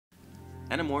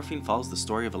Anamorphine follows the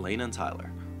story of Elena and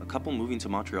Tyler, a couple moving to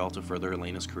Montreal to further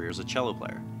Elena's career as a cello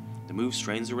player. The move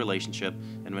strains their relationship,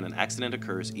 and when an accident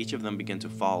occurs, each of them begin to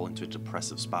fall into a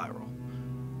depressive spiral.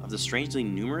 Of the strangely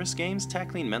numerous games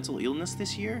tackling mental illness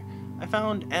this year, I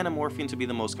found Anamorphine to be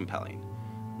the most compelling.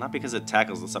 Not because it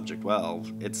tackles the subject well,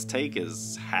 its take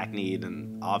is hackneyed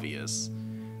and obvious,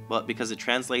 but because it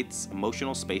translates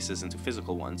emotional spaces into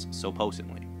physical ones so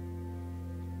potently.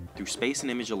 Through space and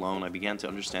image alone, I began to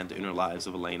understand the inner lives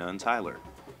of Elena and Tyler.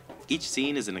 Each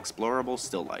scene is an explorable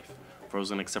still life,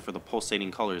 frozen except for the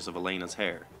pulsating colors of Elena's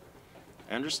hair.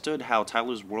 I understood how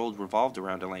Tyler's world revolved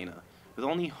around Elena, with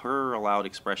only her allowed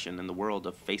expression in the world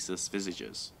of faceless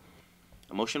visages.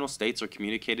 Emotional states are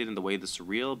communicated in the way the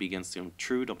surreal begins to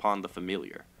intrude upon the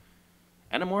familiar.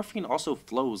 Anamorphine also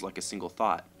flows like a single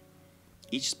thought.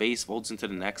 Each space folds into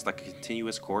the next like a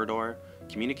continuous corridor,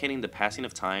 communicating the passing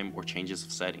of time or changes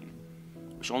of setting,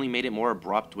 which only made it more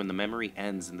abrupt when the memory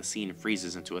ends and the scene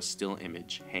freezes into a still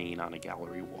image hanging on a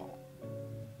gallery wall.